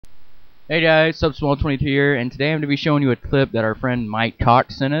Hey guys, Subsmall22 here, and today I'm going to be showing you a clip that our friend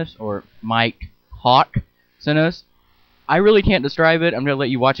MikeHawk sent us, or MikeHawk sent us. I really can't describe it. I'm going to let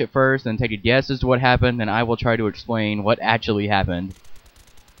you watch it first and take a guess as to what happened, and I will try to explain what actually happened.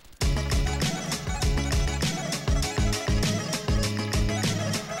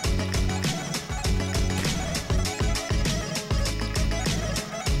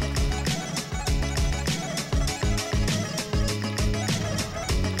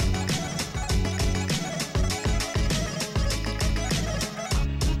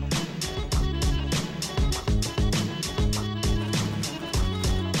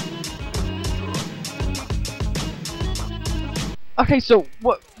 Okay, so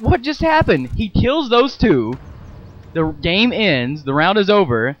what just happened? He kills those two. The game ends. The round is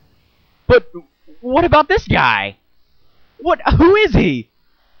over. But what about this guy? Who is he?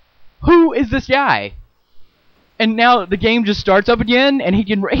 Who is this guy? And now the game just starts up again, and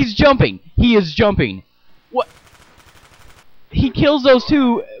he's jumping. He is jumping. What? He kills those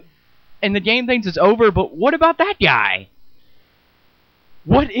two, and the game thinks it's over. But what about that guy?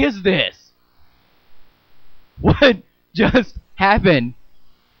 What is this? What just happened?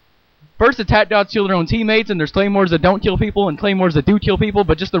 First, attack dots kill their own teammates, and there's claymores that don't kill people, and claymores that do kill people,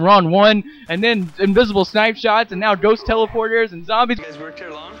 but just the wrong one. And then invisible snipe shots, and now ghost teleporters and zombies. You guys worked here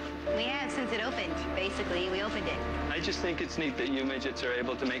long? We have since it opened. Basically, we opened it. I just think it's neat that you midgets are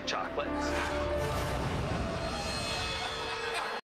able to make chocolates.